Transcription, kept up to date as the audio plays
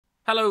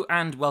Hello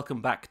and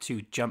welcome back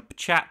to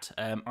JumpChat.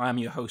 I am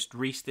your host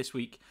Rhys this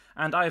week,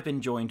 and I have been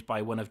joined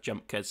by one of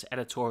JumpCut's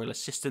editorial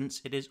assistants.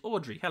 It is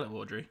Audrey. Hello,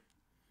 Audrey.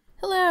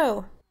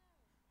 Hello.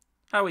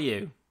 How are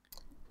you?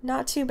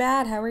 Not too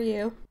bad. How are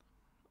you?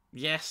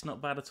 Yes,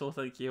 not bad at all,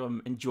 thank you.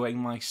 I'm enjoying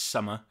my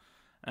summer.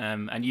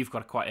 And you've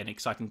got quite an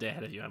exciting day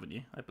ahead of you, haven't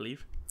you, I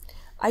believe?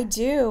 I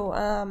do.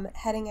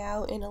 Heading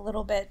out in a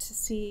little bit to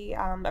see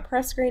a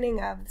press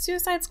screening of The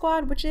Suicide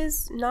Squad, which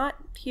is not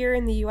here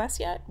in the US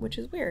yet, which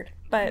is weird.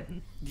 But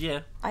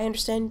yeah, I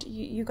understand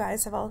you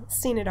guys have all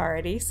seen it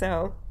already,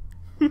 so...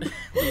 We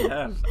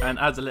have. And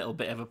as a little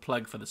bit of a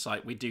plug for the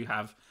site, we do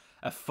have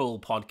a full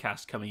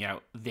podcast coming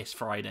out this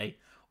Friday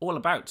all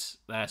about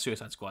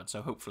Suicide Squad,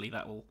 so hopefully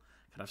that will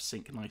kind of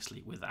sync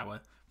nicely with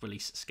our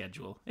release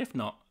schedule. If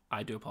not,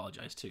 I do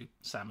apologise to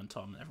Sam and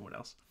Tom and everyone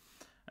else.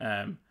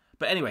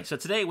 But anyway, so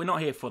today we're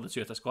not here for the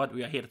Suicide Squad.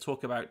 We are here to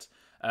talk about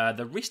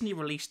the recently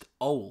released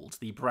Old,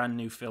 the brand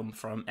new film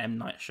from M.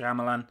 Night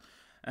Shyamalan.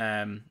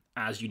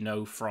 As you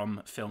know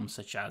from films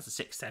such as The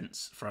Sixth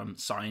Sense, from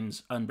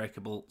Signs,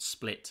 Unbreakable,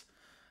 Split,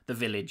 The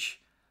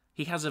Village.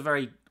 He has a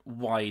very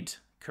wide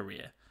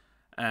career.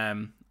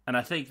 And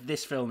I think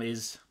this film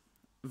is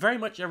very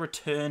much a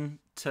return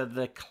to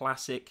the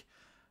classic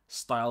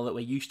style that we're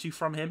used to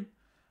from him.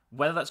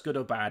 Whether that's good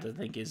or bad, I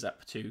think, is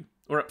up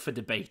for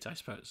debate, I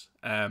suppose.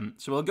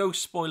 So we'll go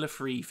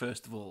spoiler-free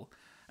first of all.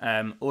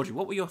 Audrey,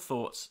 what were your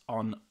thoughts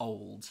on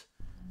Old?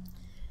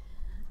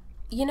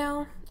 You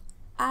know,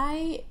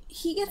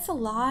 he gets a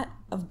lot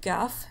of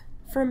guff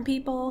from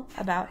people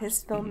about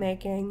his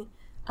filmmaking.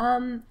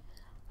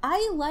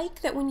 I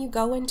like that when you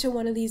go into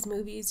one of these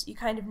movies, you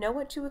kind of know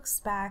what to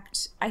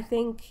expect. I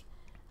think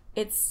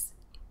it's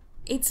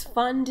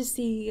fun to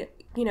see,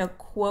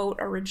 quote,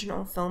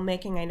 original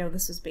filmmaking. I know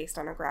this was based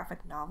on a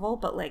graphic novel,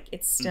 but,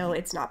 it's still,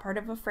 it's not part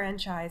of a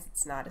franchise.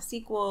 It's not a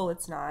sequel.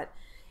 It's not,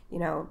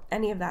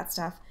 any of that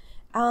stuff.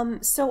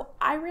 So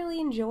I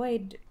really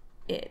enjoyed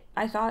it.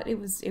 I thought it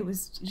was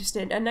just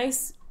a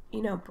nice,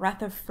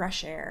 breath of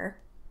fresh air.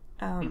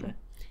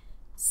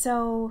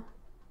 So,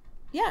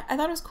 yeah, I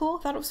thought it was cool.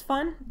 I thought it was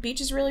fun.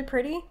 Beach is really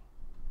pretty.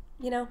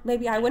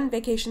 Maybe I wouldn't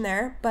vacation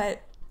there,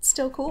 but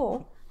still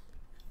cool.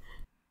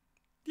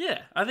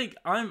 Yeah, I think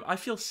I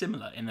feel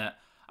similar in that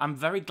I'm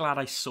very glad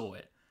I saw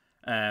it.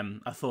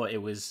 I thought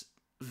it was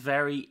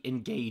very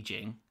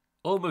engaging,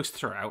 almost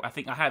throughout. I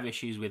think I have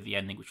issues with the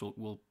ending, which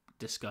we'll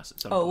discuss at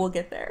some point. Oh, we'll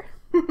get there.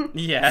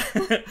 Yeah.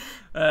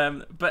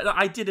 But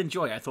I did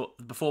enjoy it. I thought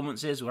the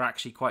performances were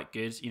actually quite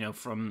good,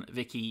 from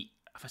Vicky,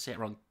 if I say it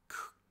wrong,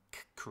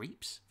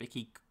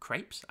 Vicky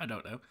Crepes? I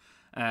don't know.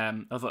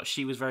 I thought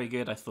she was very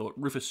good. I thought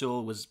Rufus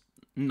Sewell was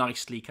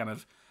nicely kind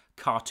of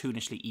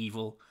cartoonishly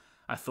evil.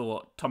 I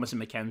thought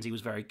Thomasin McKenzie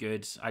was very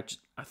good. I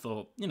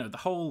thought, the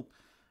whole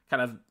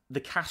kind of, the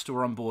cast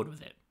were on board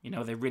with it.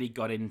 They really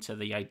got into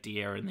the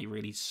idea and they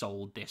really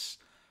sold this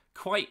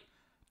quite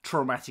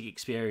traumatic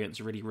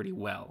experience really, really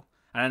well.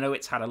 And I know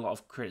it's had a lot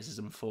of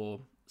criticism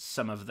for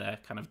some of the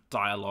kind of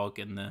dialogue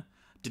and the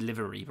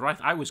delivery, but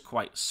I was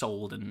quite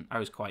sold and I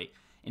was quite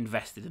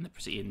invested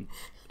in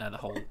the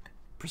whole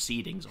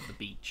proceedings on the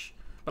beach.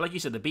 But like you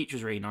said, the beach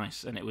was really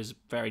nice and it was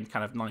very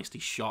kind of nicely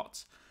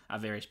shot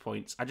at various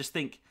points. I just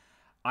think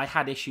I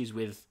had issues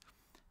with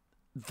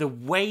the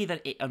way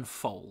that it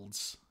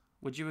unfolds.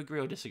 Would you agree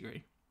or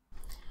disagree?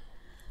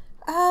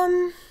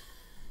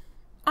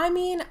 I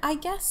mean, I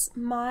guess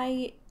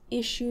my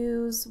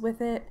issues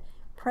with it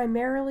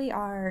primarily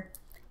are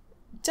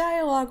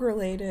dialogue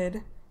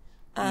related.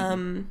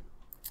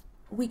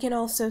 We can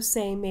also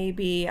say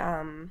maybe,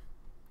 I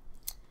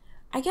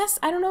guess,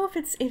 I don't know if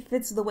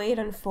it's the way it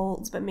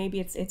unfolds, but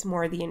maybe it's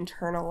more the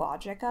internal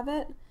logic of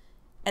it,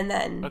 and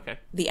then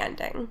the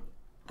ending.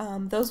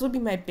 Those would be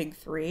my big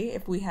three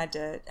if we had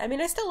to. I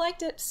mean, I still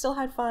liked it, still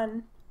had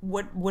fun.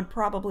 Would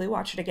probably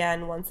watch it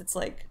again once it's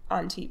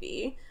on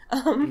TV.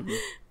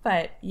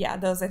 But yeah,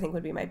 those I think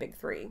would be my big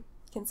three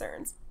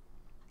concerns.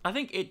 I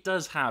think it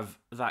does have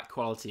that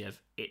quality of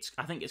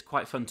I think it's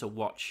quite fun to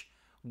watch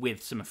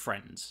with some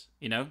friends.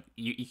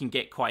 You can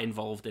get quite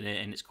involved in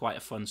it, and it's quite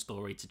a fun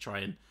story to try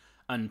and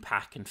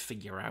unpack and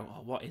figure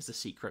out what is the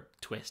secret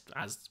twist,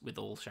 as with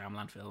all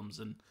Shyamalan films.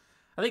 And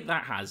I think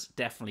that has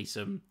definitely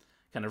some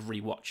kind of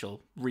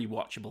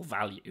rewatchable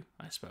value,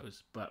 I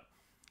suppose. But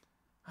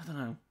I don't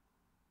know.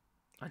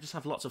 I just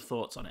have lots of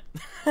thoughts on it.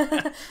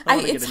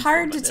 It's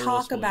hard to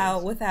talk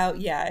about without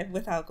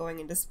going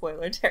into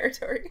spoiler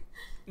territory.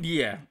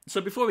 Yeah.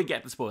 So before we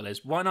get to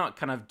spoilers, why not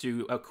kind of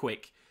do a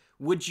quick,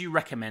 would you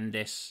recommend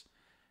this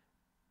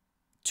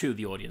to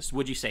the audience?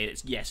 Would you say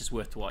it's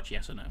worth to watch,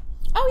 yes or no?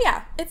 Oh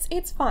yeah,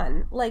 it's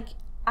fun.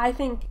 I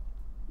think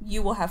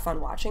you will have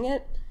fun watching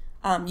it.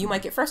 You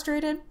might get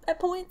frustrated at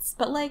points,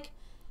 but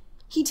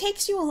he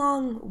takes you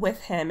along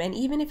with him, and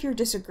even if you're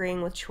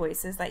disagreeing with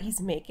choices that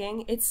he's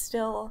making, it's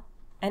still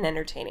an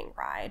entertaining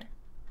ride.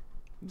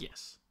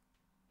 Yes.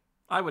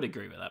 I would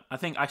agree with that. I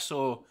think I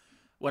saw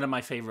one of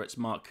my favourites,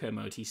 Mark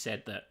Kermode, he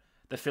said that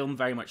the film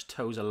very much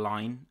toes a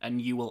line, and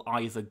you will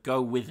either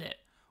go with it,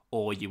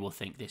 or you will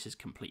think this is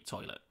complete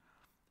toilet.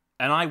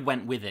 and I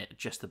went with it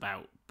just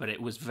about, but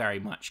it was very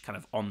much kind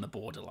of on the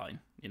borderline,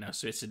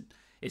 So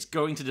it's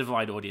going to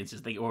divide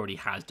audiences. They already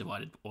has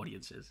divided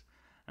audiences,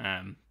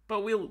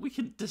 but we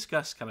can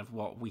discuss kind of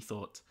what we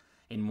thought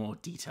in more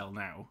detail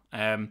now.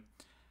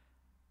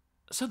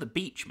 So the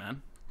beach,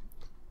 man.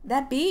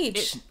 That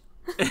beach.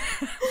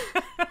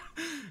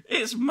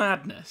 It's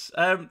madness.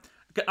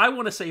 I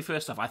want to say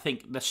first off, I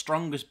think the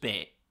strongest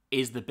bit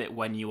is the bit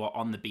when you are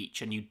on the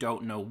beach and you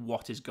don't know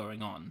what is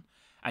going on,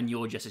 and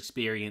you're just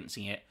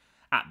experiencing it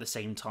at the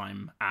same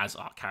time as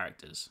our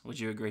characters. Would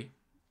you agree?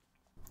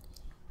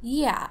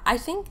 Yeah, I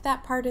think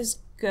that part is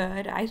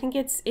good. I think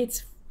that's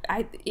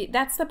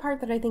the part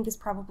that I think is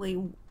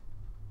probably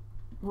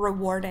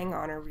rewarding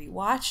on a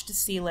rewatch, to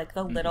see like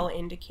the little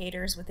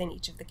indicators within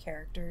each of the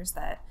characters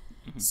that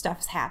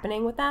stuff's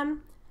happening with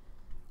them.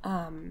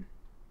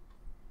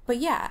 But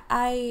yeah,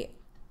 I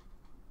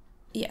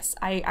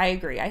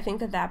agree. I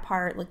think that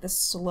part, like the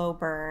slow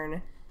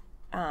burn,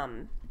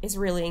 is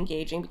really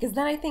engaging, because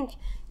then I think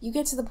you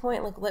get to the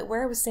point like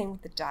where I was saying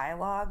with the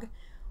dialogue,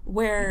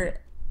 where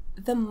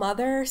the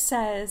mother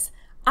says,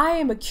 "I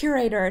am a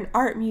curator in an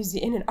art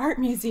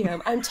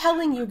museum. I'm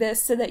telling you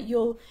this so that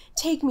you'll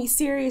take me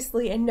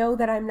seriously and know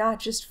that I'm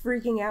not just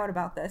freaking out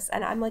about this."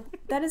 And I'm like,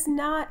 that is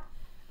not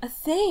a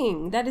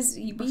thing. That is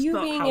you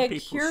being a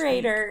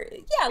curator.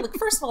 Speak. Yeah, like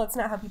first of all, it's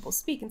not how people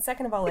speak, and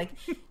second of all, like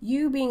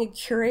you being a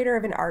curator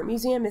of an art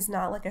museum is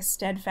not like a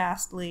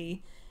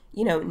steadfastly,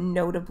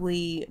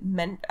 notably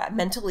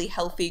mentally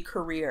healthy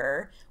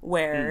career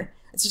where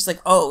it's just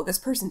like, oh, this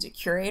person's a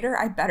curator,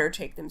 I better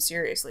take them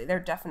seriously. They're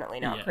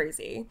definitely not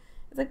crazy.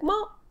 It's like,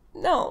 well,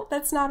 no,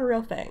 that's not a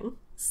real thing.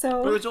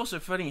 So, but it's also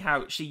funny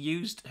how she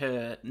used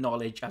her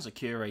knowledge as a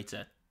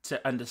curator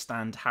to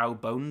understand how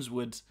bones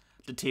would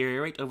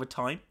deteriorate over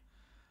time.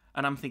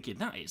 And I'm thinking,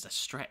 that is a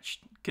stretch,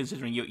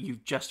 considering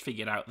you've just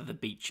figured out that the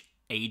beach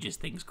ages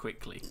things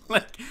quickly.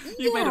 Like,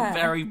 you made a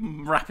very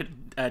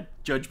rapid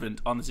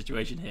judgment on the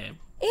situation here,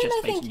 and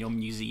just based on your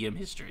museum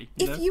history.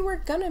 If you were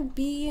gonna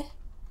be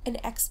an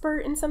expert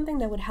in something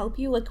that would help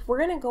you, like, we're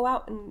gonna go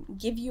out and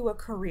give you a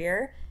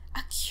career.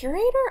 A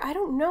curator, I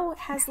don't know,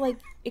 has like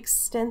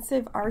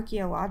extensive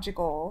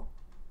archaeological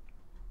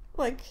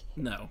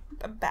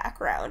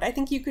background. I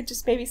think you could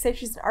just maybe say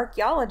she's an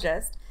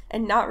archaeologist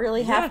and not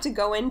really have to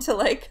go into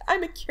like,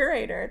 I'm a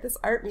curator at this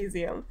art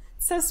museum.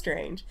 It's so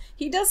strange.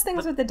 He does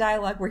things with the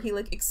dialogue where he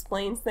like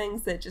explains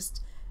things that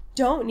just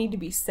don't need to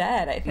be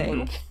said, I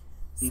think.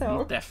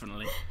 So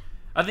definitely.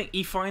 I think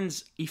he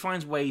finds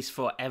ways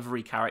for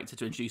every character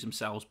to introduce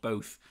themselves,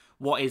 both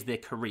what is their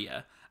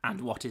career and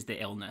what is their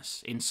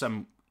illness, in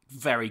some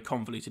very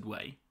convoluted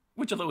way,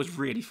 which I thought was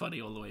really funny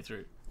all the way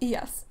through.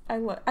 Yes, I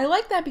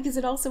like that, because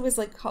it also was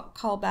like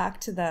call back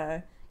to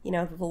the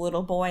the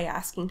little boy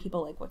asking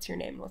people like, what's your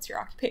name and what's your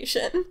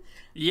occupation?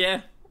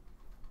 Yeah,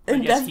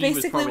 and that's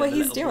basically what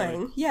he's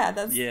doing. Boy. Yeah,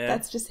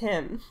 that's just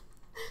him.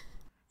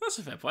 That's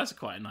a fair point. That's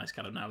quite a nice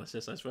kind of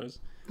analysis, I suppose.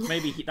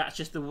 Maybe that's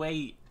just the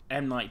way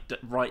M. Night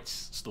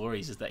writes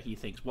stories, is that he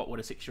thinks, what would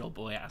a 6-year-old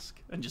boy ask,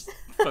 and just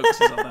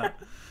focuses on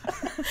that.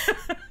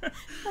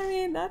 I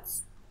mean,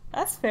 that's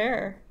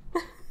fair.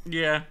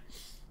 Yeah.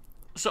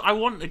 So I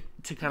want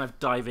to kind of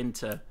dive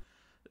into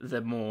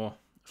the more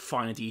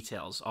finer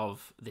details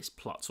of this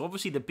plot. So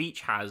obviously the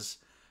beach has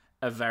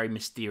a very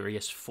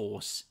mysterious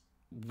force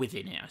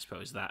within it, I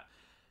suppose, that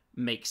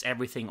makes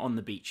everything on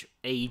the beach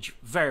age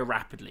very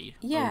rapidly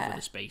over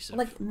the space of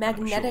like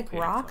magnetic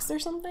rocks or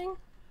something.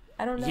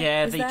 I don't know.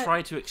 Yeah, they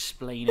try to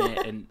explain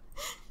it, and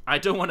I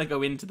don't want to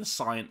go into the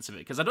science of it,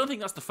 because I don't think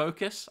that's the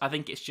focus. I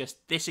think it's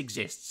just, this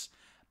exists,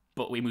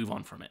 but we move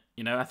on from it.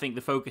 I think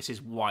the focus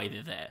is why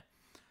they're there.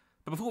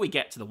 But before we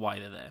get to the why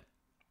they're there,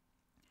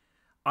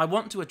 I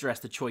want to address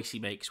the choice he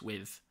makes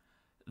with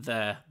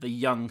the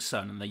young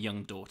son and the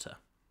young daughter.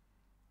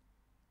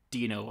 Do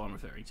you know what I'm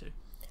referring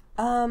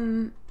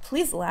to?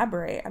 Please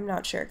elaborate. I'm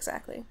not sure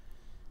exactly.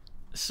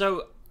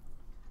 So,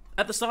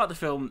 at the start of the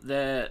film,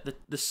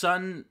 the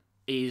son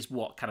is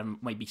kind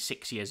of maybe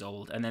 6 years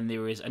old, and then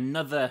there is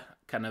another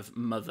kind of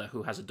mother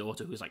who has a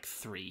daughter who's like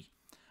 3.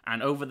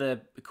 And over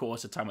the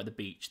course of time at the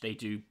beach, they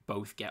do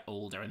both get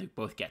older, and they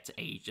both get to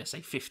age, let's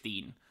say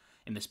 15,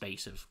 in the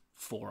space of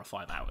 4 or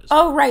 5 hours.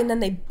 Oh, right, and then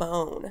they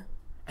bone.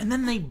 And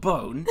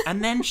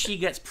then she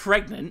gets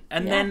pregnant,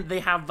 and then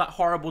they have that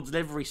horrible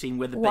delivery scene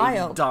where the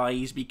baby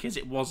dies because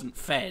it wasn't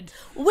fed.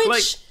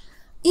 Which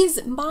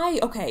is my,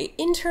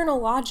 internal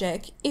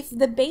logic. If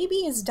the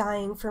baby is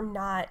dying from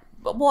not...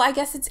 Well, I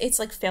guess it's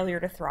like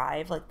failure to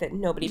thrive, like that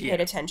nobody paid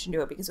attention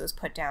to it because it was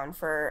put down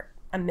for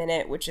a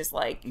minute, which is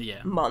like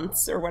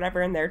months or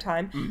whatever in their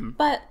time.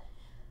 But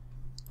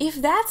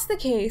if that's the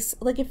case,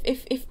 like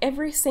if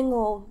every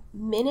single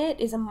minute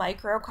is a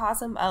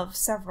microcosm of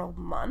several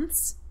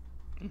months,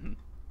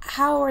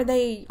 how are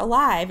they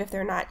alive if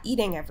they're not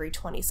eating every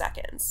 20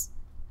 seconds?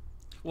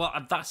 Well,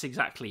 that's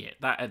exactly it.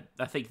 That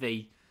I think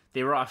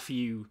there are a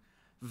few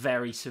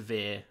very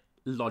severe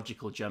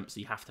logical jumps that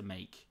you have to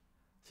make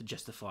to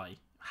justify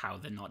how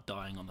they're not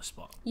dying on the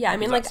spot. Yeah, I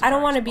mean, like, I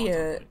don't want to be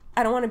a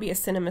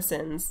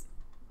CinemaSins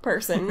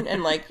person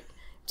and like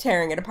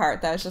tearing it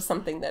apart. That was just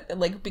something that,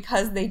 like,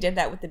 because they did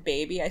that with the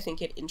baby, I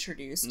think it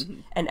introduced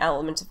an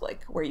element of,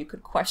 like, where you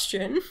could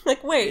question,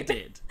 like, wait. It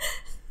did.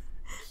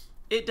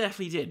 It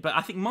definitely did. But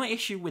I think my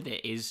issue with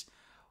it is,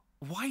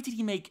 why did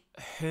he make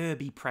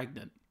Herbie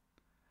pregnant?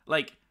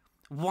 Like,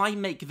 why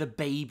make the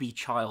baby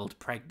child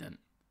pregnant?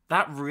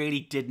 That really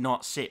did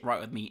not sit right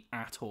with me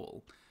at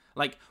all.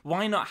 Like,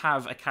 why not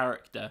have a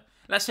character,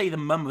 let's say the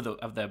mum of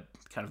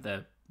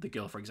the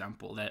girl, for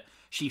example, that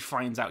she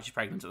finds out she's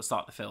pregnant at the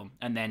start of the film,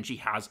 and then she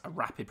has a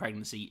rapid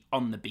pregnancy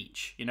on the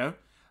beach, you know?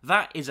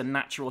 That is a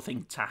natural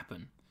thing to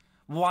happen.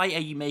 Why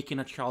are you making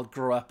a child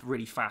grow up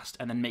really fast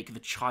and then make the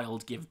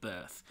child give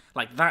birth?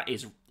 Like, that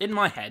is, in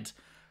my head,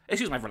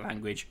 excuse my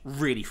language,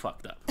 really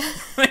fucked up.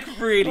 Like,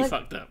 really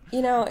fucked up.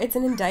 You know, it's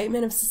an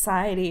indictment of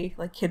society.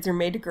 Like, kids are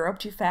made to grow up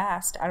too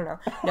fast. I don't know.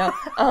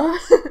 No.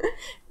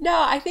 No,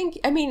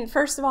 I mean,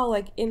 first of all,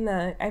 like,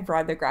 I've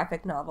read the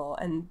graphic novel,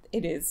 and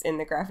it is in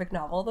the graphic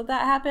novel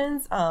that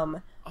happens.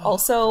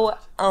 Also,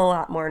 a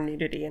lot more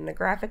nudity in the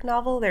graphic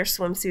novel. Their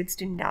swimsuits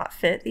do not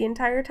fit the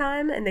entire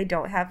time, and they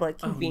don't have, like,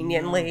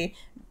 conveniently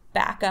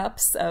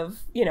backups of,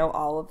 you know,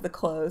 all of the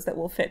clothes that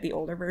will fit the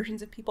older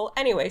versions of people.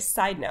 Anyway,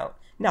 side note,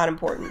 not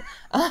important.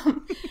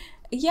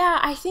 Yeah,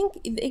 I think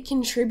it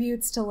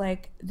contributes to,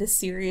 like, the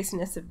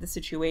seriousness of the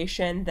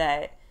situation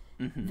that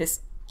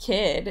this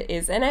kid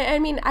is. And I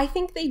mean, I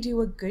think they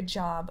do a good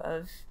job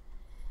of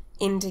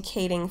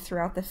indicating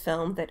throughout the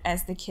film that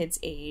as the kids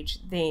age,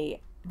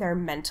 their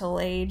mental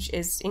age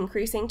is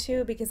increasing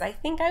too, because I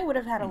think I would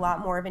have had a lot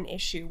more of an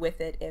issue with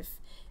it if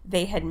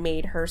they had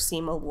made her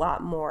seem a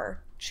lot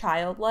more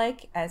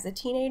childlike as a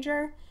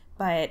teenager.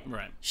 But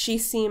she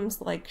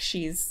seems like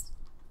she's...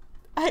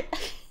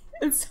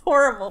 It's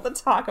horrible to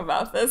talk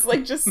about this.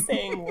 Like, just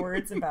saying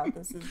words about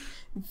this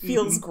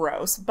feels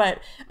gross. But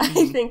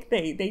I think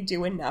they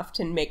do enough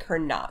to make her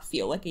not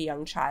feel like a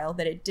young child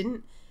that it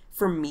didn't,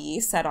 for me,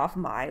 set off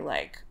my,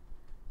 like,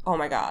 oh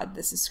my god,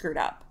 this is screwed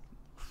up,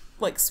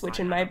 like,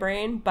 switch in my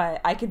brain. But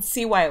I could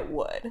see why it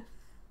would.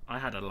 I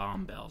had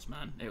alarm bells,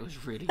 man. It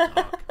was really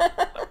dark.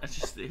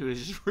 It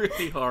was just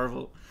really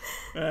horrible.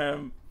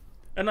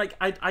 And, like,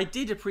 I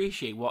did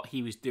appreciate what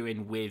he was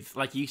doing with,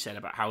 like you said,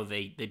 about how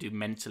they do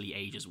mentally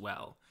age as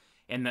well.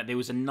 And that there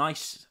was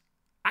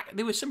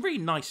some really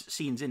nice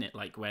scenes in it,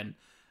 like when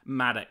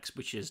Maddox,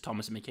 which is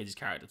Thomas and McKenzie's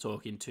character,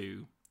 talking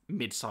to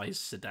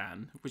Mid-Sized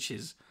Sedan, which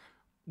is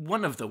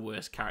one of the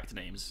worst character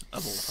names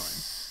of all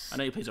time. I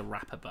know he plays a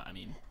rapper, but I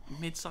mean,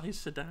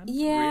 Mid-Sized Sedan?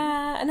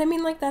 Yeah, really? And I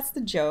mean, like, that's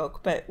the joke,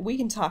 but we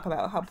can talk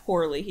about how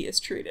poorly he is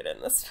treated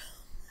in this film.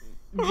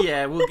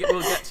 Yeah, we'll get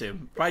to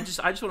him. But I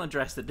just want to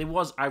address that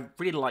I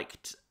really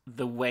liked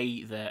the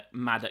way that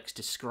Maddox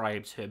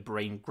described her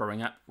brain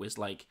growing up. Was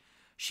like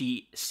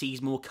she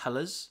sees more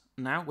colours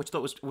now, which I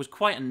thought was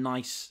quite a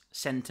nice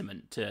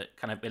sentiment to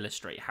kind of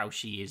illustrate how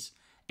she is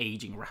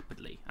aging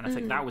rapidly. And I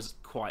think that was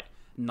quite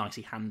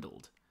nicely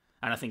handled.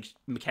 And I think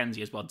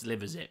Mackenzie as well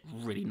delivers it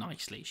really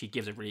nicely. She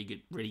gives a really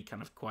good, really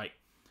kind of quite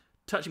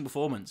touching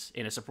performance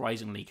in a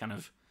surprisingly kind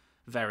of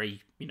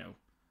very, you know,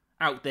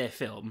 out there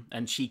film,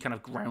 and she kind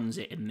of grounds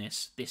it in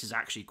this is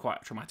actually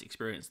quite a traumatic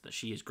experience that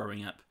she is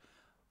growing up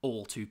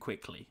all too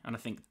quickly. And I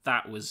think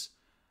that was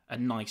a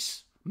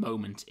nice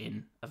moment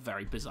in a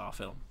very bizarre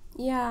film.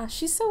 Yeah,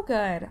 she's so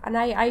good. And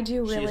I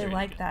do really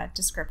like good. that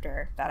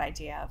descriptor, that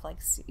idea of, like,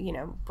 you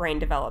know, brain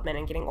development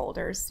and getting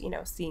older, you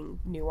know,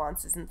 seeing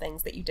nuances and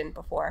things that you didn't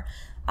before.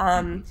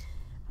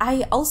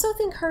 I also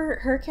think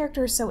her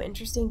character is so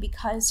interesting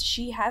because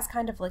she has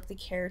kind of like the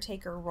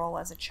caretaker role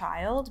as a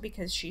child,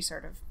 because she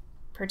sort of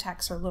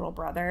protects her little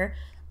brother,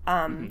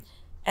 and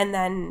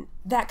then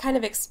that kind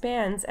of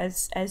expands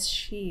as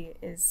she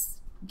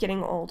is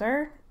getting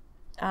older,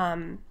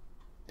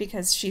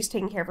 because she's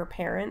taking care of her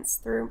parents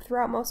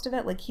throughout most of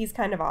it. Like, he's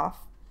kind of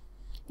off,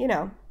 you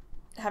know,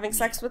 having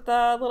sex with the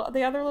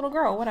other little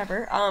girl,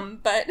 whatever.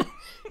 But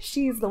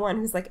she's the one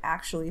who's, like,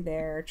 actually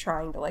there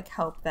trying to, like,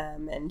 help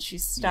them, and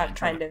she's stuck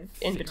kind of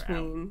in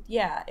between,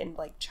 in,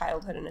 like,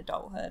 childhood and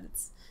adulthood.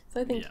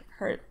 So I think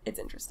it's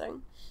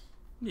interesting.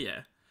 Yeah.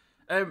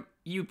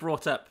 You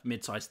brought up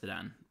Mid-Sized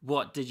Sedan.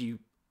 What did you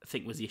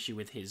think was the issue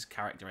with his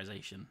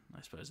characterization,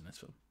 I suppose, in this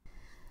film?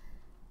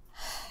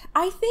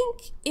 I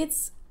think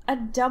it's a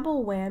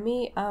double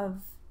whammy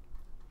of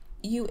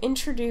you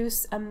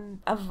introduce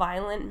a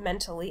violent,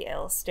 mentally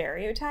ill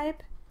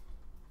stereotype,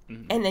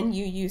 and then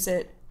you use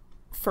it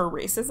for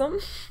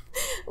racism.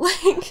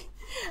 Like,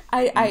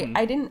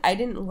 I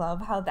didn't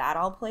love how that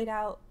all played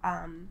out.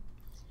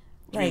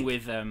 Like,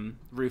 with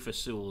Rufus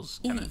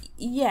Sewell's kind of...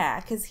 Yeah,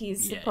 because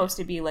he's supposed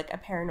to be, like, a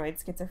paranoid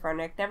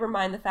schizophrenic. Never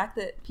mind the fact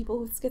that people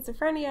with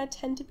schizophrenia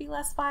tend to be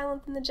less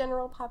violent than the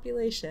general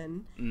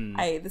population.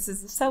 This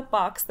is a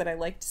soapbox that I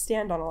like to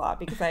stand on a lot,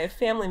 because I have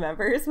family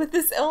members with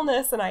this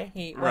illness, and I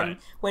hate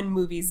when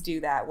movies do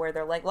that, where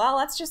they're like, well,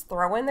 let's just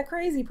throw in the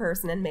crazy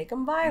person and make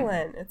them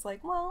violent. It's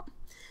like, well...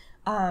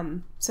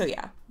 So,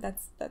 yeah,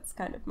 that's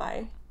kind of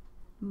my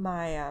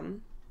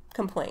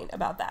complaint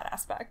about that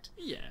aspect.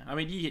 Yeah, I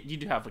mean, you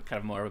do have a kind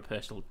of more of a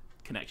personal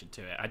connection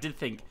to it. I did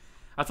think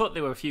I thought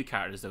there were a few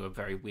characters that were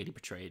very weirdly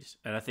portrayed,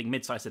 and I think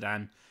Mid-Sized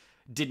Sedan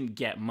didn't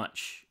get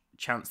much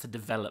chance to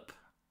develop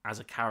as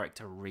a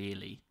character,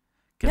 really,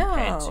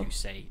 compared to,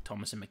 say,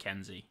 Thomas and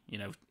Mackenzie. You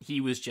know,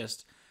 he was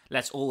just,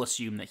 let's all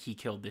assume that he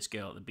killed this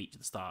girl at the beach at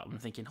the start. I'm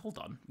thinking, hold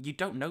on, you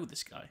don't know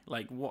this guy.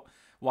 Like, what?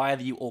 Why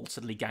do you all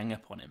suddenly gang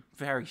up on him?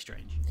 Very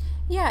strange.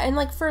 Yeah, and,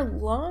 like, for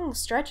long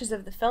stretches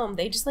of the film,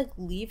 they just, like,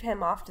 leave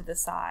him off to the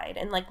side,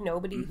 and, like,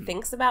 nobody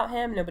thinks about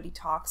him, nobody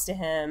talks to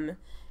him.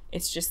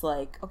 It's just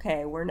like,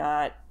 okay, we're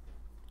not,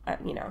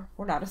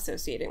 we're not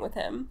associating with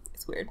him.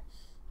 It's weird.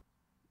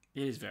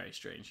 It is very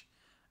strange.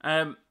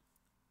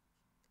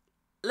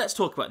 Let's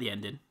talk about the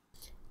ending.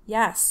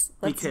 Yes,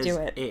 let's do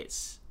it.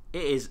 It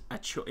is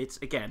it's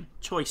again,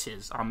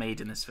 choices are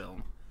made in this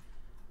film.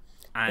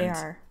 And they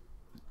are.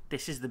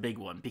 This is the big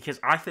one,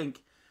 because I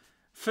think,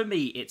 for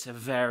me, it's a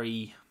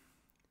very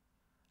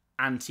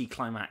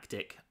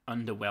anticlimactic,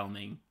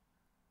 underwhelming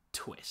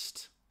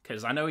twist.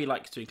 Because I know he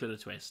likes to include a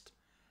twist,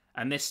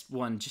 and this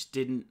one just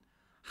didn't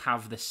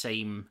have the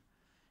same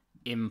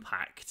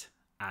impact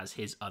as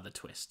his other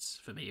twists.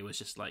 For me, it was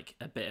just like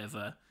a bit of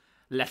a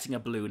letting a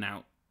balloon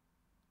out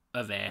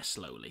of air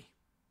slowly,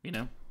 you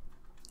know?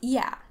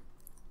 Yeah.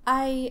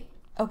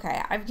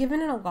 I've given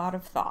it a lot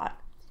of thought.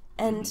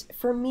 And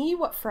for me,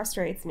 what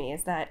frustrates me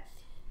is that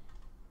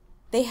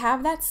they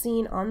have that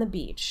scene on the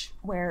beach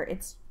where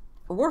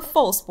we're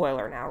full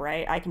spoiler now,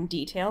 right? I can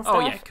detail stuff. Oh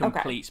yeah,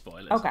 complete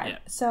spoilers. Okay. Yeah.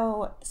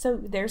 So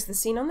there's the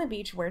scene on the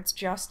beach where it's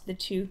just the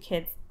two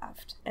kids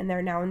left, and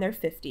they're now in their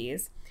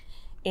 50s,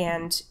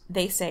 and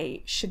they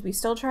say, should we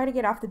still try to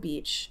get off the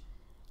beach?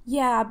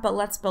 Yeah, but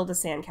let's build a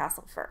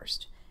sandcastle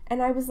first.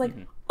 And I was like,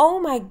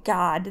 oh my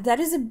God, that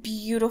is a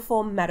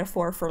beautiful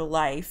metaphor for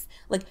life.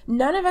 Like,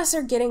 none of us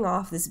are getting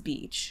off this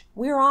beach.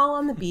 We're all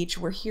on the beach.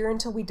 We're here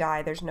until we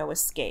die. There's no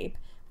escape.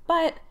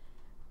 But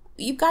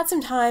you've got some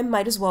time.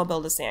 Might as well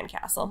build a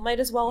sandcastle. Might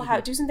as well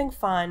do something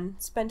fun.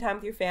 Spend time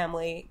with your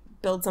family.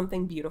 Build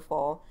something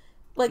beautiful.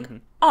 Like,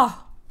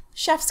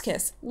 chef's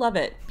kiss. Love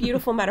it.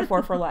 Beautiful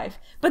metaphor for life.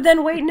 But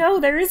then, wait, no,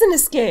 there is an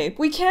escape.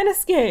 We can't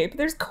escape.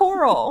 There's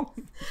coral.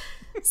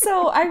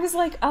 So I was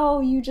like,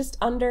 oh, you just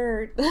cut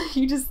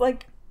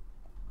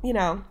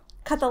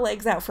the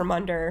legs out from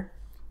under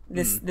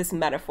this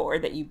metaphor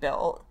that you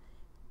built.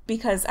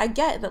 Because I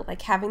get that,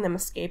 like, having them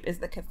escape is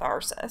the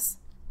catharsis.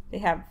 They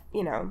have,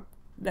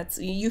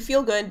 you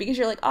feel good because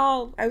you're like,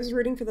 oh, I was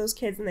rooting for those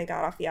kids and they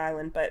got off the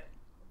island. But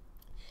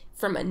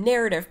from a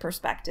narrative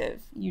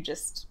perspective, you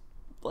just,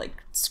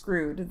 like,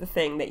 screwed the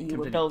thing that you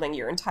were building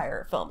your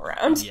entire film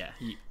around. Yeah,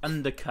 you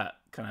undercut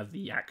kind of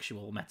the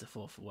actual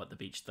metaphor for what the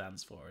beach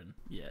stands for, and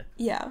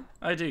yeah,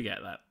 I do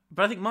get that.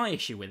 But I think my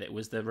issue with it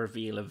was the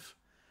reveal of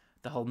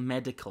the whole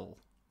medical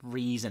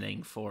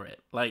reasoning for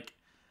it. Like,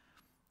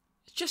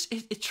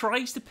 it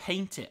tries to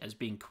paint it as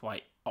being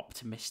quite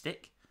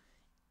optimistic,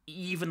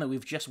 even though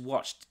we've just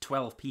watched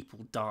 12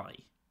 people die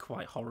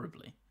quite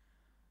horribly.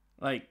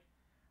 Like,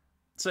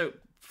 so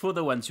for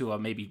the ones who are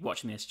maybe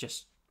watching this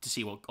just to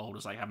see what gold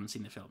is like, haven't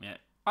seen the film yet,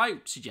 I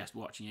suggest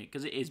watching it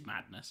because it is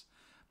madness.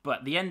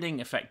 But the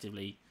ending,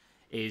 effectively,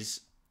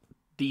 is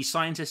the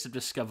scientists have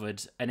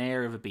discovered an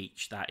area of a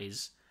beach that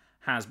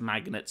has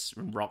magnets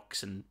and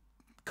rocks and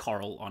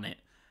coral on it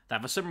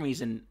that for some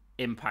reason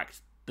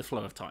impact the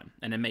flow of time,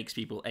 and it makes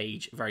people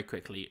age very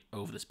quickly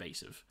over the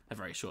space of a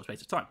very short space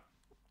of time.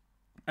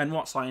 And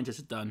what scientists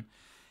have done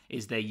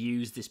is they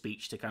use this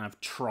beach to kind of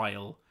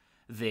trial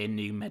their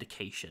new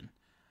medication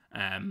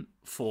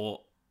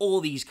for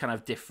all these kind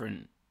of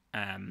different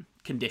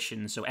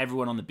conditions. So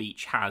everyone on the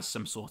beach has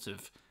some sort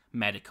of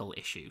medical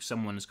issue.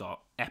 Someone's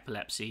got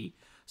epilepsy,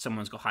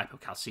 someone's got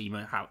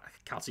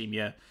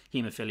hypocalcemia,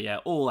 hemophilia,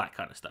 all that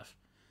kind of stuff.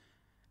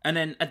 And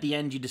then at the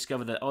end you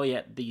discover that, oh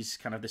yeah, this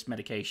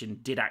medication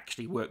did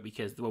actually work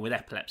because the one with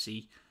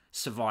epilepsy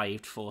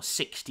survived for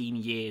 16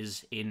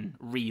 years in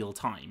real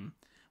time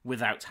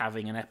without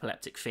having an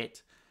epileptic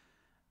fit.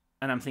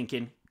 And I'm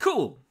thinking,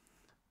 cool.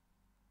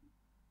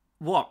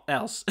 What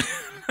else?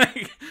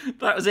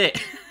 That was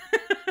it.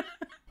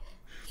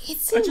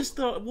 I just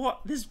thought,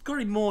 what? There's got to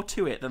be more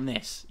to it than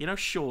this,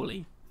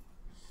 surely.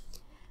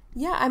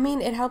 Yeah, I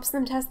mean, it helps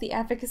them test the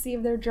efficacy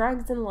of their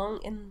drugs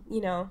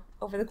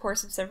over the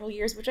course of several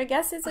years, which I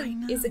guess is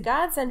a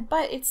godsend.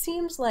 But it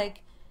seems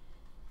like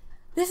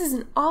this is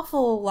an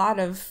awful lot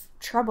of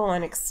trouble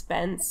and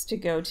expense to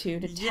go to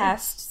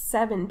test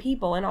 7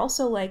 people, and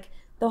also, like,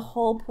 the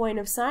whole point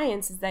of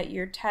science is that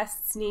your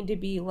tests need to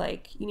be,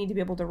 like, you need to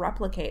be able to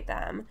replicate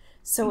them.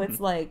 So it's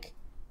like,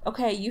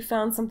 okay, you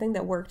found something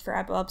that worked for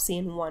epilepsy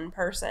in one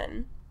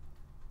person.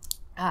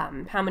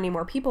 How many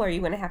more people are you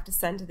going to have to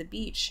send to the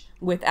beach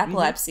with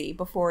epilepsy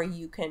before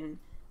you can,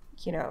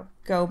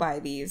 go by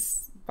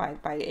these? By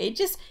it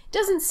just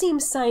doesn't seem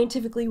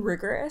scientifically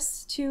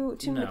rigorous to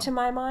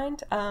my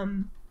mind.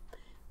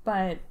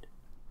 But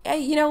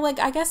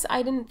I guess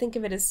I didn't think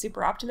of it as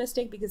super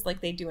optimistic because, like,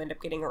 they do end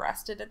up getting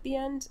arrested at the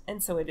end,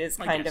 and so it is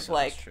kind of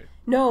like,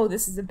 no,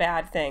 this is a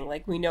bad thing.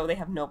 Like, we know they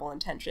have noble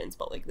intentions,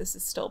 but, like, this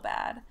is still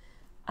bad.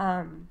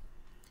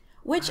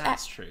 Which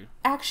that's true.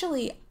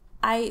 Actually,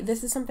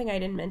 this is something I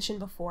didn't mention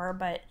before,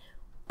 but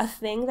a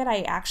thing that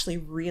I actually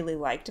really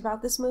liked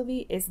about this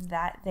movie is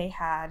that they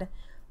had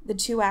the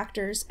two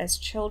actors as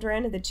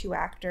children, the two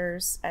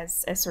actors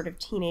as sort of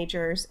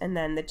teenagers, and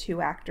then the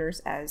two actors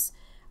as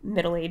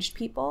middle-aged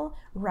people,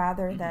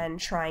 rather than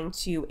trying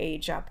to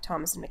age up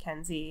Thomas and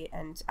Mackenzie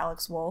and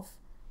Alex Wolff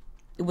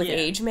with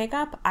age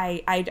makeup.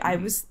 I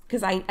was,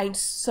 because I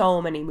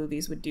so many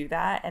movies would do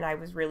that, and I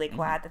was really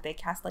glad that they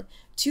cast like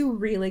two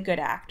really good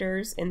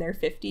actors in their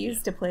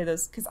 50s to play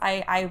those, because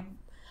I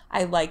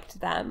liked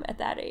them at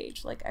that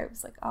age. Like, I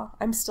was like, oh,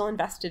 I'm still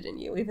invested in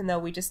you, even though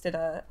we just did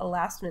a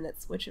last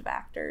minute switch of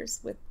actors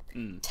with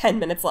 10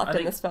 minutes left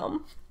in this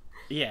film.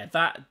 Yeah,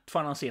 that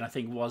final scene, I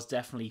think, was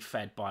definitely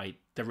fed by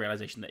the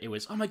realization that it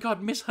was, oh my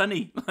god, Miss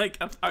Honey. Like,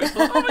 I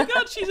thought, oh my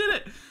god, she's in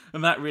it.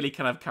 And that really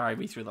kind of carried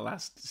me through the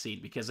last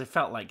scene, because it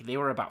felt like they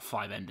were about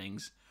 5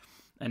 endings.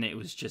 And it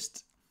was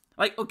just...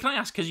 Like, oh, can I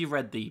ask, because you've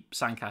read the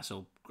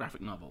Sandcastle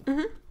graphic novel,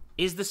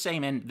 is the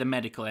same the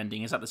medical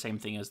ending, is that the same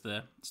thing as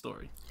the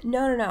story?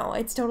 No.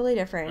 It's totally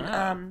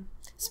different.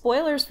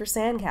 Spoilers for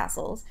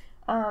Sandcastles.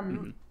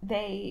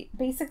 They...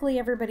 Basically,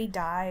 everybody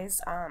dies.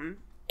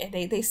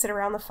 They sit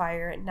around the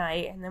fire at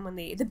night, and then when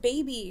the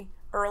baby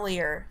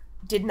earlier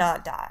did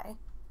not die,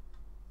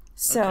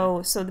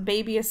 so the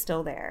baby is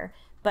still there,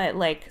 but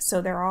like,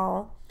 so they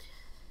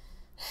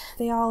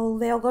all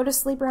go to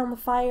sleep around the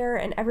fire,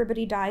 and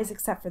everybody dies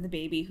except for the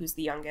baby, who's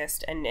the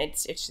youngest, and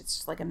it's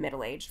just like a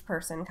middle-aged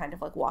person kind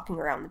of like walking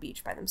around the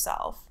beach by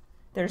themselves.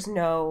 There's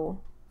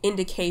no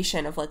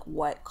indication of like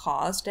what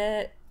caused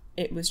it.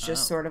 It was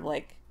just sort of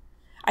like,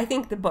 I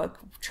think the book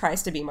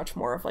tries to be much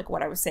more of like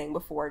what I was saying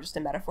before, just a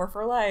metaphor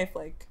for life.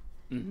 Like,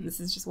 this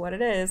is just what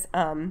it is.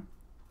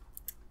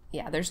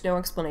 Yeah, there's no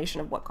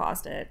explanation of what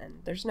caused it, and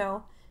there's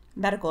no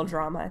medical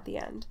drama at the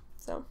end.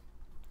 So,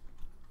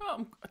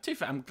 well, to be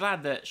fair, I'm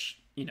glad that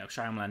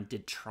Shyamalan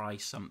did try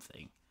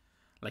something.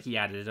 Like, he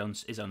added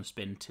his own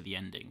spin to the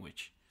ending,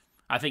 which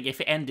I think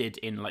if it ended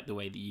in like the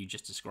way that you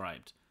just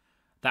described,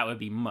 that would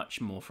be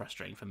much more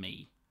frustrating for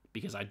me.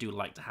 Because I do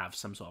like to have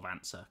some sort of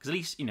answer. Because at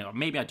least,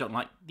 maybe I don't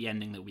like the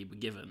ending that we were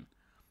given,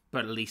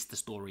 but at least the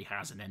story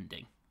has an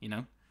ending,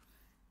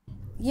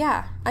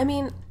 Yeah, I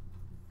mean,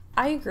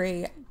 I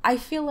agree. I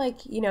feel like,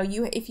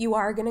 if you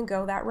are going to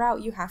go that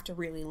route, you have to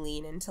really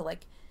lean into,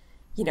 like,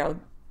 the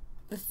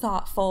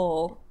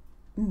thoughtful,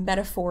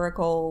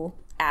 metaphorical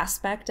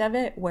aspect of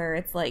it, where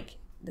it's like,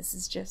 this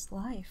is just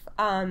life.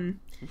 So,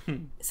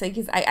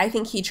 because I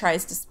think he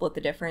tries to split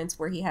the difference,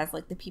 where he has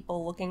like the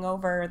people looking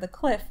over the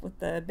cliff with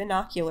the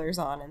binoculars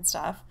on and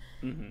stuff.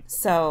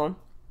 So,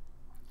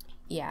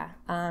 yeah,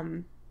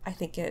 I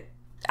think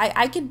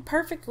I could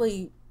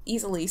perfectly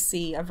easily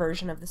see a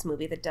version of this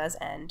movie that does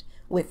end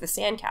with the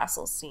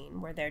sandcastle scene,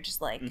 where they're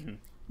just like,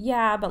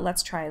 yeah, but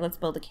let's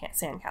build a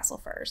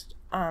sandcastle first.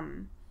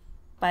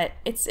 But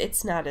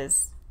it's not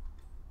as...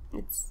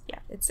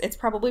 It's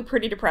probably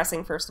pretty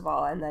depressing, first of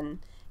all, and then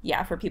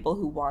for people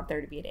who want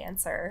there to be an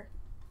answer,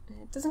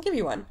 it doesn't give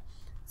you one.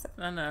 So.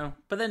 I know,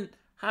 but then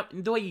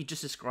the way you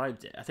just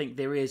described it, I think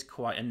there is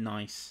quite a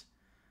nice,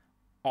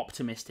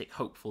 optimistic,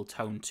 hopeful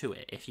tone to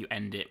it. If you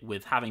end it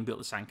with having built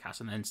the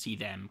sandcastle and then see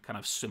them kind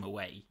of swim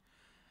away,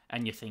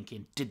 and you're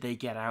thinking, did they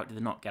get out? Did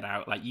they not get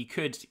out? Like, you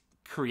could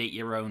create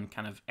your own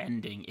kind of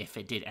ending if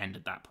it did end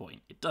at that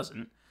point. It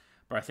doesn't.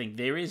 But I think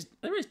there is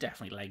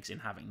definitely legs in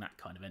having that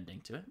kind of ending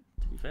to it,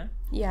 to be fair.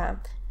 Yeah.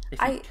 If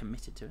you're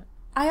committed to it.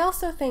 I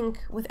also think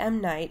with M.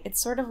 Night,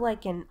 it's sort of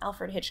like an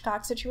Alfred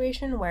Hitchcock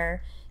situation,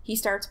 where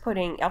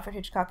Alfred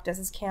Hitchcock does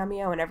his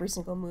cameo in every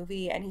single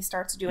movie, and he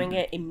starts doing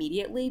it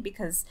immediately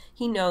because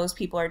he knows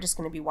people are just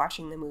going to be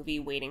watching the movie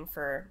waiting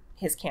for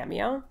his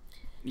cameo.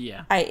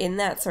 Yeah. In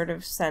that sort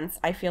of sense,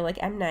 I feel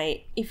like M.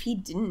 Night, if he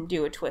didn't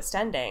do a twist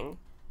ending,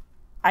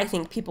 I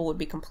think people would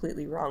be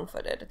completely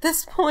wrong-footed at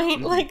this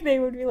point. Like, they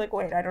would be like,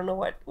 wait, I don't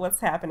know what's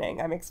happening.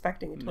 I'm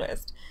expecting a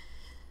twist.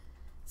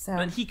 So.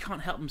 But he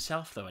can't help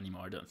himself, though,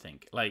 anymore, I don't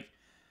think. Like,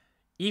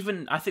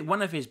 I think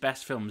one of his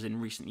best films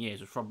in recent years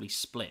was probably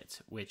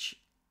Split, which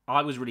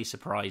I was really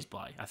surprised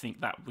by. I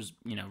think that was,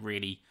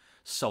 really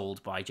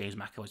sold by James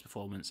McAvoy's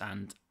performance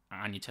and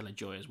Anya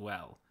Taylor-Joy as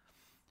well.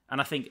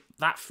 And I think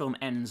that film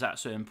ends at a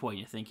certain point.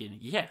 You're thinking,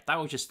 yeah, that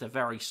was just a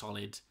very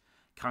solid,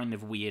 kind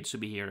of weird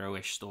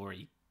superhero-ish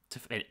story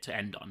to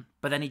end on.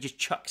 But then he just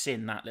chucks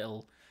in that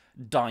little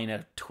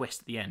diner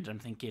twist at the end. I'm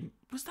thinking,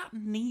 was that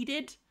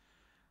needed?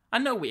 I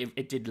know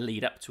it did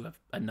lead up to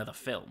another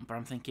film, but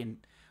I'm thinking,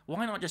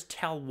 why not just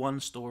tell one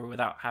story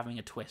without having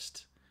a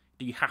twist?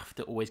 Do you have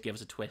to always give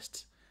us a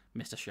twist,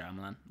 Mr.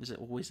 Shyamalan? Is it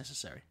always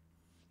necessary?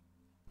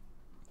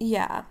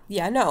 Yeah,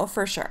 no,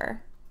 for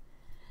sure.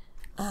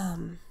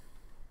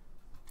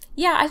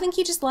 Yeah, I think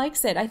he just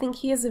likes it. I think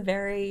he is a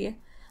very...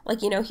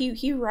 Like,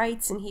 he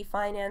writes and he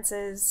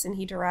finances and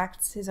he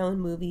directs his own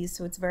movies,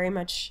 so it's very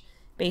much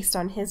based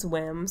on his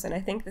whims, and I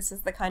think this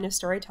is the kind of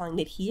storytelling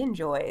that he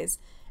enjoys.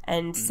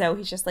 And so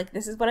he's just like,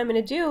 this is what I'm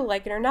going to do,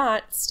 like it or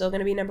not, it's still going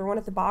to be #1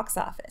 at the box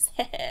office.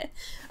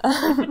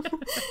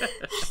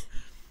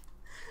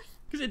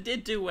 Because it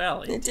did do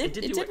well. It did do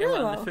really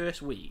well well in the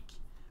first week,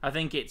 I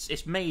think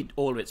it's made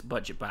all of its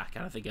budget back,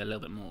 and I think a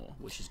little bit more,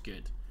 which is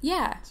good.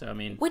 Yeah. So I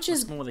mean, which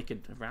is more they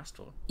could have asked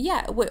for.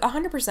 Yeah,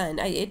 100%.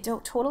 It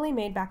totally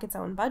made back its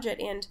own budget,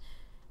 and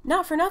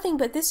not for nothing,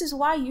 but this is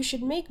why you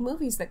should make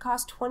movies that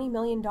cost $20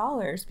 million,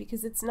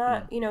 because it's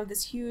not,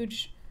 this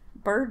huge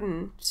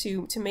burden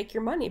to make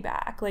your money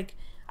back. Like,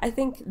 I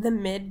think the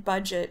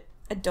mid-budget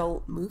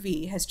adult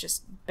movie has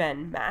just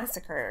been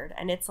massacred,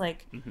 and it's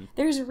like,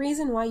 there's a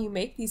reason why you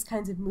make these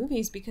kinds of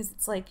movies, because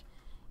it's like,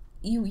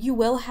 you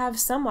will have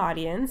some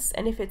audience,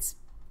 and if it's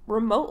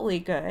remotely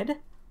good,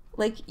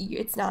 like,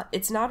 it's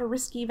not a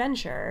risky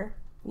venture.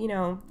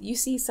 You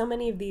see so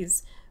many of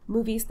these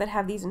movies that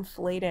have these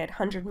inflated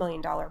 $100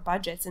 million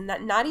budgets, and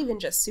that not even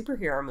just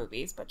superhero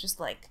movies, but just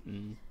like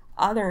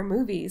other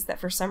movies that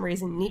for some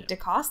reason need to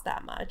cost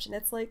that much. And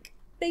it's like,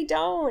 they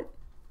don't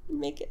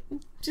make it,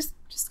 just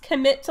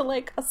commit to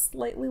like a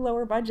slightly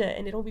lower budget,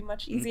 and it'll be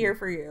much easier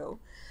for you.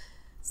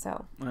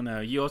 So I know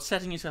you're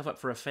setting yourself up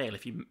for a fail.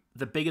 If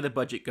the bigger the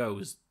budget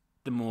goes,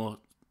 the more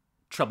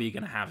trouble you're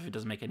going to have if it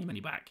doesn't make any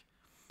money back.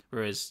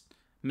 Whereas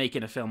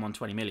making a film on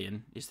 20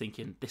 million is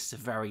thinking, this is a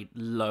very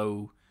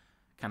low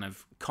kind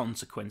of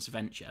consequence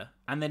venture.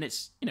 And then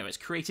it's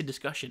created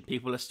discussion.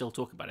 People are still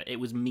talking about it. It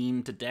was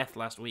memed to death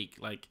last week.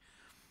 Like,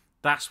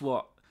 that's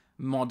what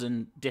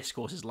modern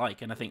discourse is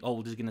like. And I think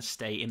old is going to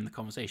stay in the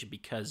conversation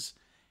because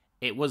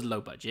it was low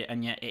budget,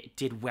 and yet it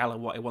did well at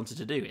what it wanted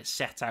to do. It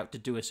set out to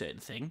do a certain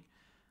thing,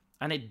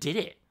 and it did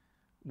it.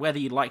 Whether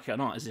you like it or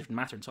not is a different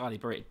matter entirely.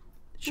 But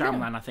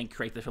Shyamalan, I think,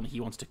 created the film he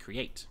wants to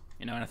create.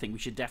 And I think we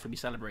should definitely be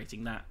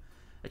celebrating that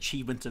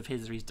achievement of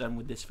his that he's done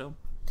with this film.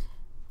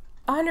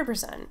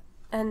 100%.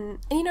 And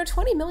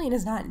 20 million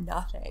is not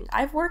nothing.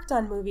 I've worked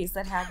on movies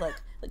that had like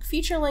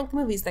feature-length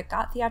movies that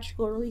got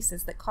theatrical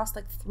releases that cost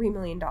like $3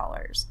 million.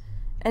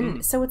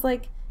 And so it's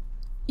like,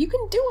 you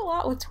can do a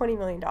lot with $20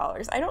 million.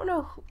 I don't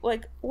know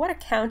like what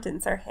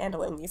accountants are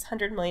handling these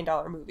 $100 million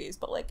movies,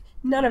 but like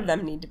none of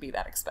them need to be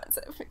that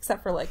expensive,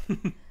 except for like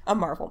a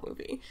Marvel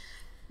movie.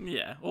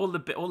 Yeah, all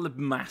the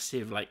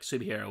massive like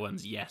superhero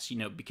ones, yes,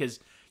 because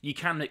you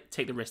can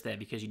take the risk there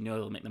because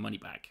they'll make the money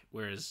back.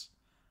 Whereas,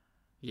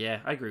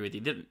 yeah, I agree with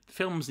you. The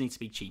films need to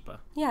be cheaper.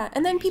 Yeah,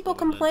 and then people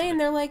complain.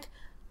 They're like,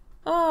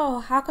 "Oh,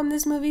 how come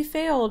this movie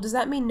failed? Does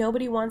that mean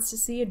nobody wants to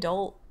see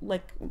adult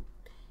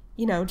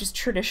just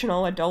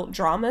traditional adult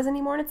dramas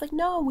anymore?" And it's like,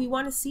 no, we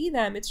want to see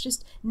them. It's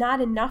just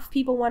not enough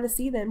people want to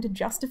see them to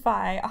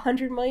justify a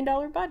 $100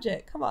 million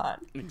budget. Come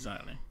on.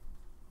 Exactly.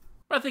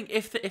 But I think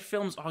if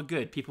films are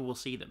good, people will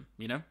see them,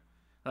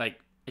 Like,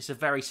 it's a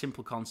very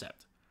simple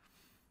concept.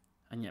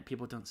 And yet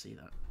people don't see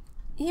that.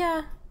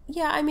 Yeah.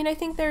 Yeah, I mean, I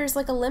think there's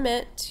like a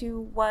limit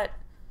to what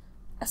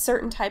a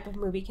certain type of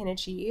movie can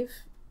achieve.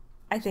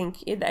 I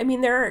think,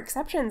 there are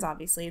exceptions,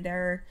 obviously.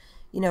 There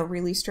are,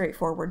 really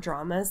straightforward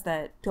dramas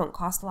that don't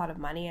cost a lot of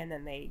money, and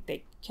then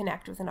they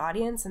connect with an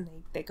audience, and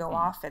they go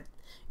off at,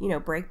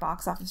 break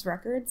box office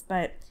records.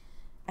 But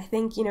I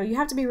think, you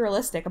have to be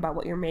realistic about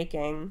what you're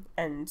making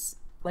and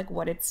like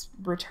what its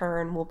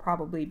return will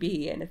probably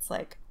be. And it's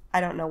like, I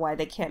don't know why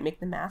they can't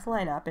make the math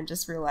line up and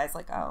just realize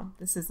like, oh,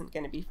 this isn't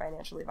going to be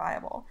financially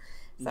viable.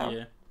 So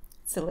yeah.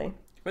 Silly.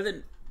 But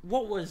then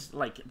what was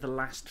like the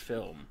last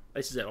film?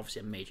 This is obviously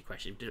a major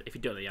question. If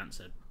you don't know the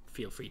answer,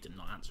 feel free to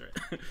not answer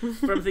it.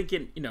 But I'm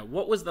thinking,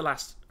 what was the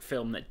last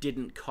film that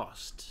didn't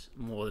cost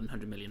more than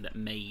 100 million that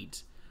made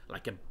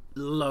like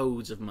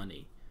loads of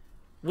money?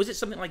 Was it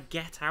something like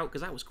Get Out?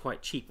 Because that was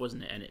quite cheap,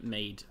 wasn't it? And it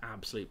made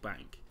absolute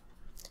bank.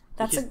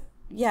 That's a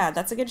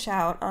good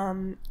shout.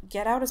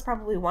 Get Out is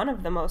probably one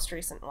of the most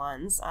recent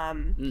ones.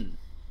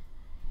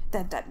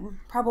 That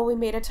probably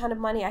made a ton of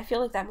money. I feel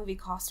like that movie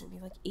cost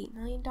maybe like $8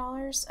 million.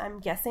 I'm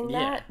guessing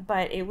that,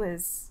 but it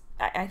was.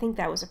 I think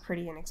that was a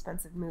pretty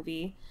inexpensive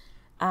movie.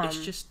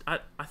 It's just I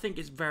think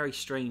it's very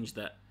strange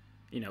that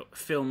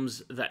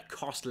films that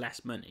cost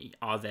less money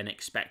are then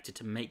expected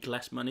to make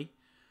less money.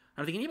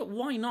 I'm thinking, yeah, but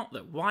why not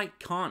though? Why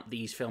can't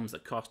these films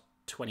that cost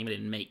 20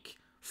 million make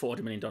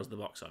 $400 million at the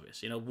box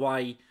office?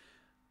 Why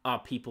are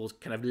people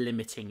kind of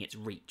limiting its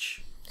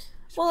reach?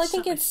 Well, I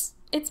think it's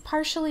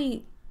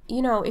partially,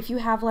 if you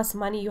have less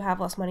money, you have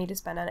less money to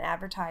spend on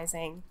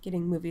advertising,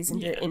 getting movies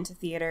into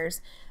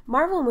theaters.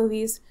 Marvel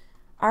movies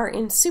are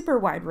in super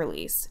wide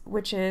release,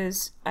 which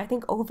is, I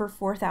think, over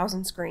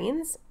 4,000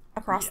 screens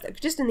across,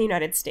 just in the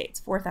United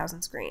States,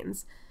 4,000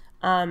 screens,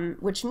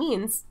 which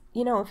means,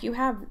 if you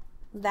have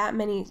that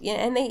many,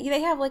 and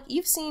they have like,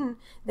 you've seen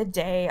the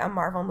day a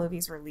Marvel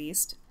movie's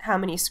released, how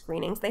many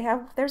screenings they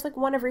have. There's like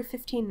one every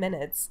 15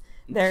 minutes.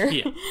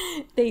 They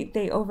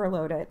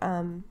overload it.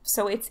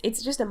 So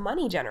it's just a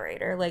money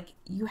generator. Like,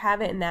 you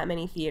have it in that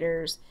many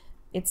theaters,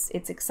 it's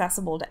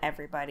accessible to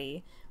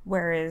everybody.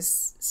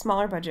 Whereas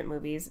smaller budget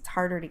movies, it's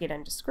harder to get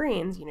into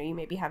screens. You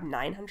maybe have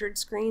 900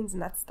 screens,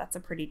 and that's a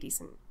pretty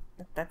decent,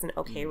 that's an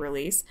okay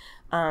release.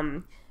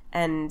 And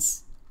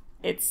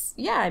it's,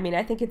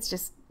 I think it's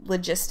just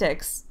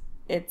logistics.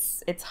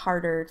 It's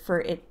harder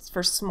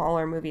for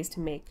smaller movies to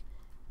make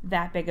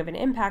that big of an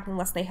impact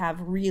unless they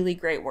have really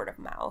great word of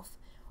mouth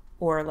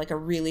or like a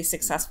really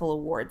successful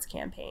awards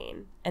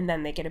campaign, and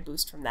then they get a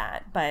boost from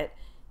that. But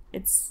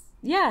it's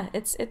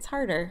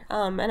harder.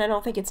 And I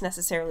don't think it's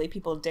necessarily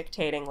people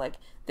dictating like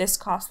this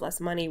costs less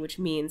money, which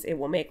means it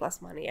will make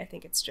less money. I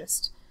think it's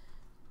just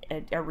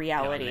a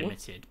reality. They're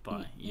limited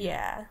by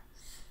yeah.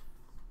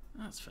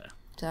 That's fair.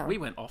 So. We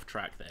went off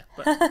track there,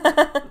 but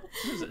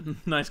it was a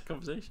nice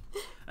conversation.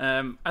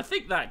 I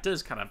think that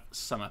does kind of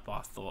sum up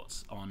our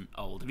thoughts on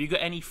Old. Have you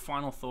got any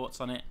final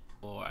thoughts on it,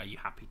 or are you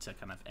happy to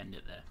kind of end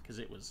it there? Because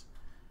it was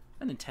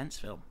an intense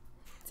film.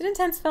 It's an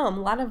intense film.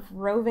 A lot of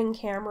roving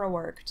camera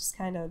work, just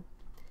kind of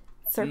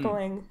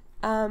circling.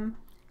 I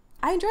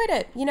enjoyed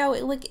it. You know,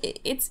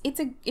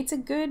 it's a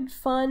good,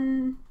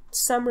 fun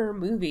summer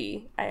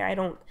movie.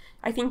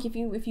 I think if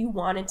you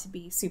wanted to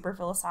be super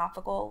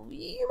philosophical,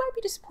 you might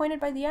be disappointed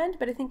by the end,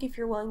 but I think if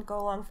you're willing to go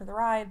along for the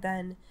ride,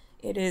 then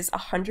it is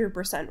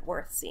 100%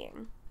 worth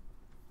seeing.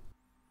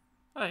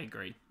 I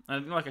agree.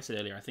 And like I said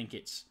earlier, I think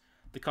it's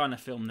the kind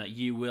of film that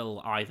you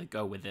will either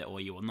go with it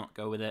or you will not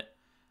go with it.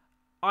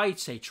 I'd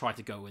say try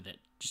to go with it.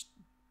 Just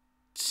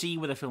see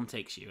where the film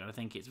takes you, and I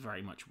think it's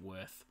very much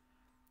worth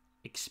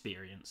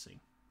experiencing.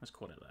 Let's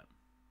call it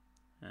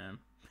that.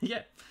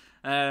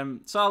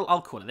 So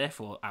I'll call it there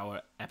for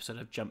our episode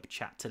of Jump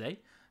Chat today.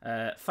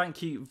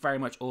 Thank you very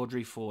much,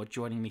 Audrey, for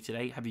joining me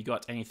today. Have you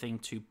got anything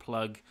to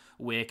plug?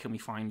 Where can we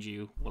find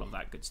you? All of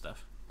that good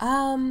stuff.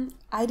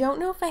 I don't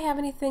know if I have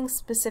anything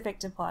specific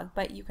to plug,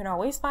 but you can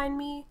always find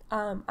me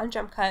on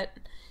JumpCut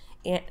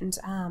and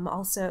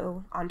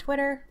also on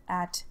Twitter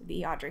at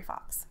the Audrey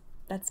Fox.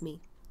 That's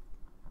me.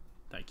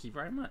 Thank you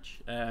very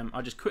much.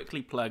 I'll just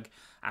quickly plug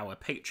our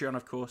Patreon,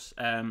 of course.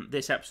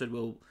 This episode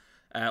will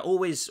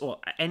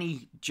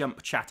any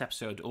Jump Chat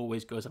episode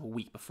always goes up a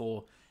week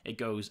before it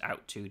goes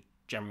out to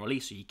general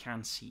release, so you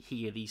can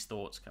hear these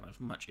thoughts kind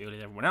of much earlier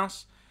than everyone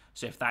else.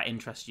 So if that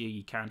interests you,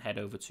 you can head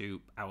over to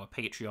our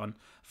Patreon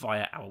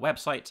via our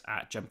website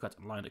at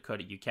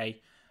jumpcutonline.co.uk,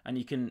 and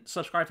you can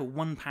subscribe for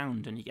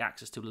 £1 and you get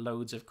access to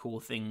loads of cool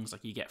things,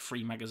 like you get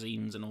free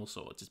magazines and all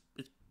sorts.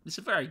 It's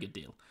a very good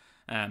deal.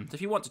 So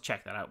if you want to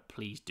check that out,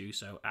 please do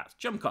so at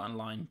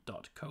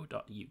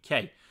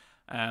jumpcutonline.co.uk.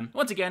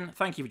 Once again,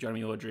 thank you for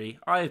joining me, Audrey.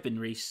 I have been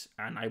Rhys,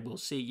 and I will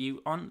see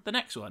you on the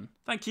next one.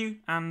 Thank you,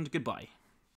 and goodbye.